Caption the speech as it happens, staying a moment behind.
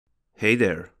Hey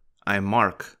there, I'm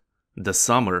Mark, the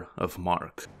Summer of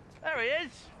Mark. There he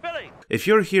is, Billy! If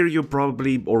you're here, you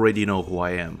probably already know who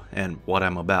I am and what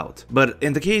I'm about. But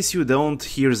in the case you don't,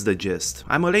 here's the gist.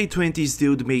 I'm a late 20s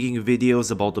dude making videos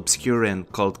about obscure and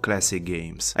cult classic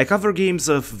games. I cover games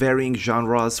of varying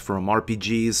genres, from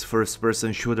RPGs,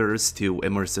 first-person shooters to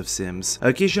immersive sims. I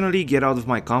occasionally get out of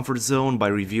my comfort zone by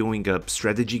reviewing a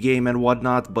strategy game and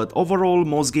whatnot, but overall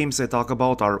most games I talk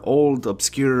about are old,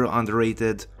 obscure,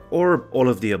 underrated, or all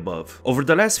of the above. Over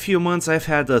the last few months I've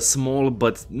had a small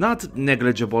but not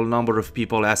negligible number of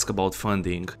people ask about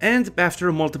funding, and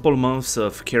after multiple months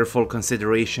of careful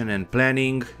consideration and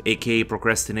planning, aka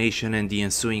procrastination and the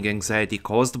ensuing anxiety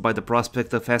caused by the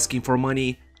prospect of asking for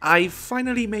money, I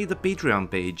finally made a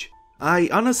Patreon page. I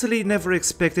honestly never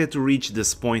expected to reach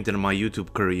this point in my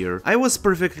YouTube career. I was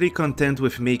perfectly content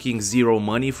with making zero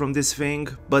money from this thing,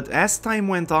 but as time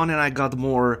went on and I got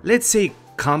more, let's say,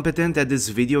 competent at this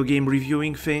video game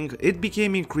reviewing thing, it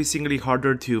became increasingly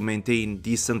harder to maintain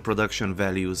decent production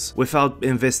values without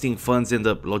investing funds in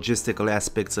the logistical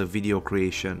aspects of video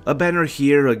creation. A banner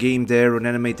here, a game there, an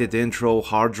animated intro,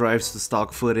 hard drives to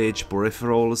stock footage,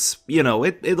 peripherals, you know,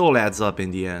 it all adds up in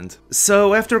the end.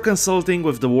 So after consulting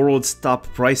with the world's top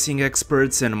pricing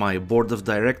experts and my board of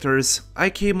directors, I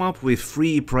came up with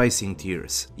 3 pricing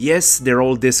tiers. Yes, they're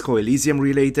all Disco Elysium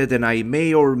related, and I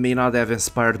may or may not have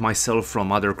inspired myself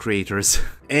from other creators.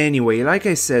 Anyway, like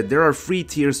I said, there are 3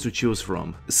 tiers to choose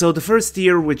from. So the first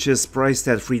tier, which is priced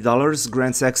at $3,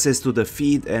 grants access to the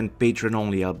feed and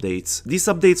patron-only updates. These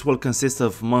updates will consist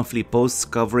of monthly posts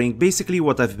covering basically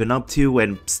what I've been up to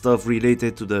and stuff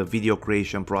related to the video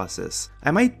creation process.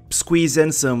 I might squeeze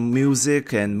in some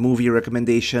music and movie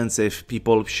recommendations if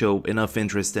people show enough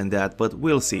interest in that, but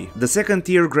we'll see. The second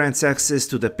tier grants access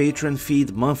to the patron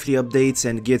feed, monthly updates,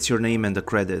 and gets your name in the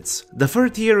credits. The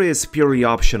third tier is purely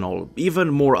optional, even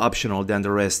more optional than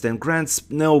the rest, and grants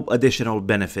no additional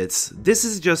benefits. This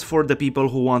is just for the people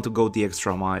who want to go the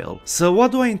extra mile. So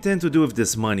what do I intend to do with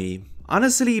this money?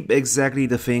 Honestly, exactly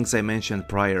the things I mentioned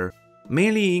prior.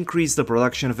 Mainly increase the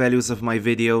production values of my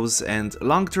videos, and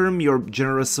long term your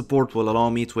generous support will allow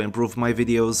me to improve my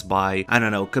videos by, I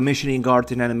don't know, commissioning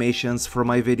art and animations for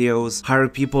my videos, hire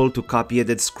people to copy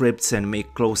edit scripts and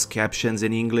make closed captions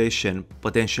in English and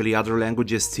potentially other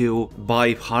languages too,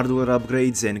 buy hardware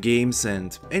upgrades and games,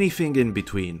 and anything in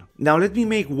between. Now let me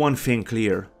make one thing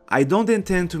clear. I don't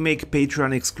intend to make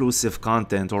Patreon exclusive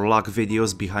content or lock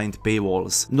videos behind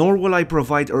paywalls, nor will I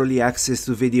provide early access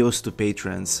to videos to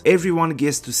patrons. Everyone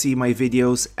gets to see my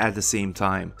videos at the same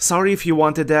time. Sorry if you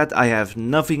wanted that, I have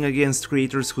nothing against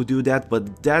creators who do that,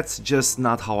 but that's just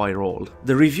not how I roll.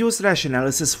 The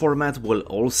review/analysis format will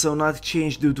also not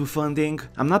change due to funding.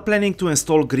 I'm not planning to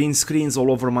install green screens all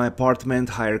over my apartment,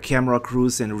 hire camera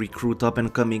crews and recruit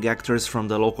up-and-coming actors from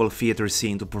the local theater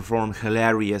scene to perform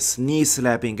hilarious,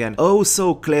 knee-slapping and oh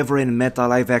so clever and meta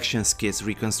live action skits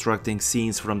reconstructing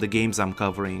scenes from the games I'm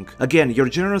covering. Again, your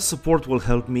generous support will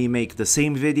help me make the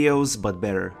same videos but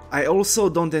better. I also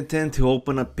don't intend to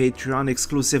open a Patreon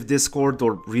exclusive Discord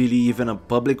or really even a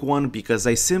public one because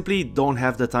I simply don't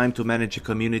have the time to manage a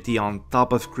community on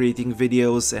top of creating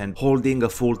videos and holding a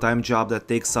full-time job that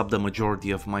takes up the majority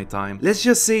of my time. Let's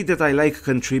just say that I like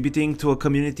contributing to a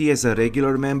community as a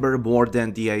regular member more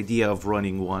than the idea of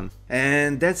running one.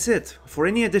 And that's it. For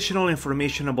any additional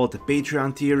information about the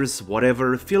Patreon tiers,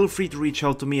 whatever, feel free to reach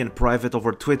out to me in private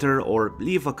over Twitter or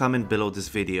leave a comment below this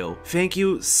video. Thank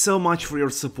you so much for your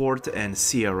support and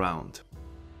see you around.